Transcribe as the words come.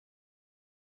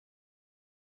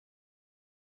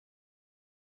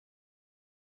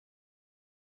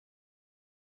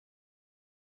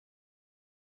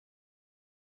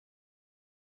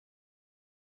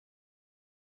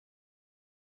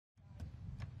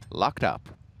locked up.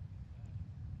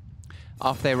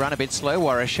 Off they run a bit slow,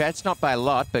 Warashat's not by a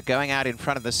lot, but going out in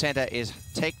front of the centre is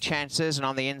Take Chances, and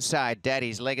on the inside,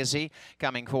 Daddy's Legacy.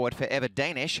 Coming forward, Forever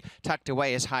Danish. Tucked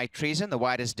away is High Treason, the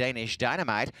widest Danish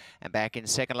Dynamite. And back in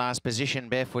second last position,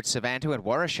 Barefoot Savanto, and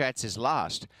Warashat's is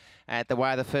last. At the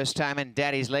wire the first time, and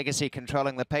Daddy's Legacy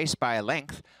controlling the pace by a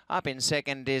length. Up in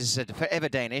second is Forever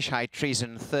Danish, High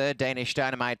Treason third. Danish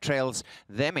Dynamite trails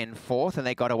them in fourth, and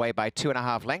they got away by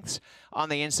 2.5 lengths. On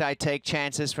the inside, Take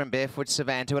Chances from Barefoot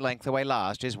Savanto, a length away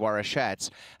last is Warashat's.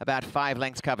 About 5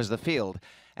 lengths covers the field.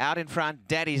 Out in front,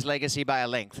 Daddy's Legacy by a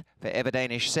length. Forever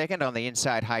Danish second. On the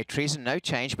inside, High Treason, no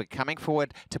change, but coming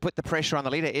forward to put the pressure on the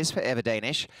leader is Forever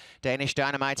Danish. Danish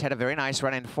Dynamite's had a very nice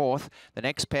run in fourth. The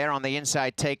next pair on the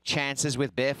inside, Take Chances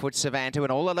with Barefoot Savanto,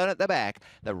 and all alone at the back,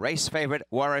 the race favourite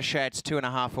Warashat's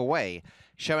 2.5 away.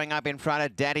 Showing up in front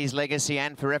of Daddy's Legacy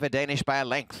and Forever Danish by a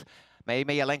length.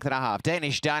 Maybe a length and a half.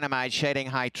 Danish Dynamite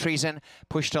shading High Treason.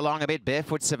 Pushed along a bit.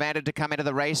 Barefoot Savanto to come into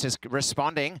the race is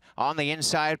responding. On the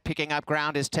inside, picking up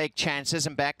ground is Take Chances,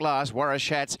 and back last,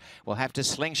 Warashat's will have to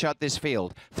slingshot this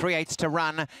field. 3/8 to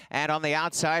run, and on the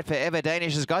outside, Forever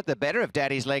Danish has got the better of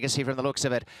Daddy's Legacy from the looks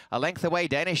of it. A length away,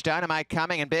 Danish Dynamite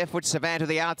coming, and Barefoot Savanto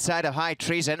the outside of High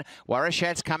Treason.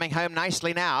 Warashat's coming home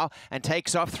nicely now and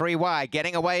takes off 3 wide.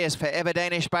 Getting away is Forever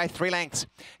Danish by 3 lengths.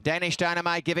 Danish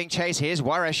Dynamite giving chase. Here's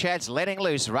Warashat's letting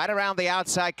loose right around the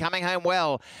outside, coming home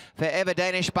well. Forever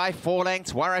Danish by 4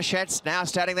 lengths. Warashat's now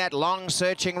starting that long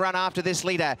searching run after this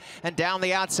leader, and down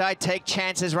the outside, Take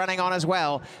Chances running on as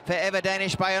well. Forever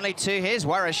Danish by only 2. Here's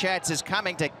Warashat's is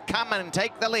coming to come and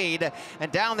take the lead, and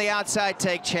down the outside,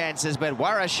 Take Chances, but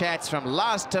Warashat's from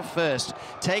last to first.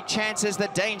 Take Chances the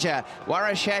danger.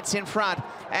 Warashat's in front,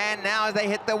 and now as they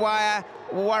hit the wire,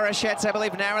 Warashat's, I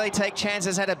believe, narrowly. Take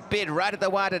Chances had a bid right at the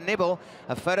wire to nibble.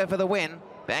 A photo for the win.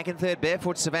 Back in third,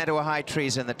 Barefoot Savanto, a High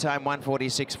Treason, the time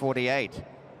 1:46.48.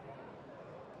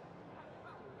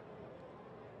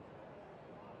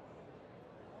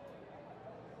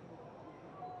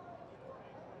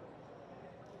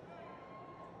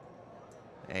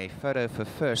 A photo for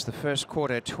first, the first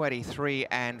quarter 23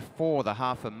 and 4, the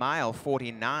half a mile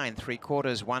 49,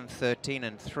 3/4 1:13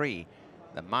 and 3,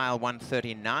 the mile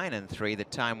 1:39 and 3, the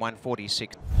time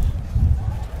 1:46.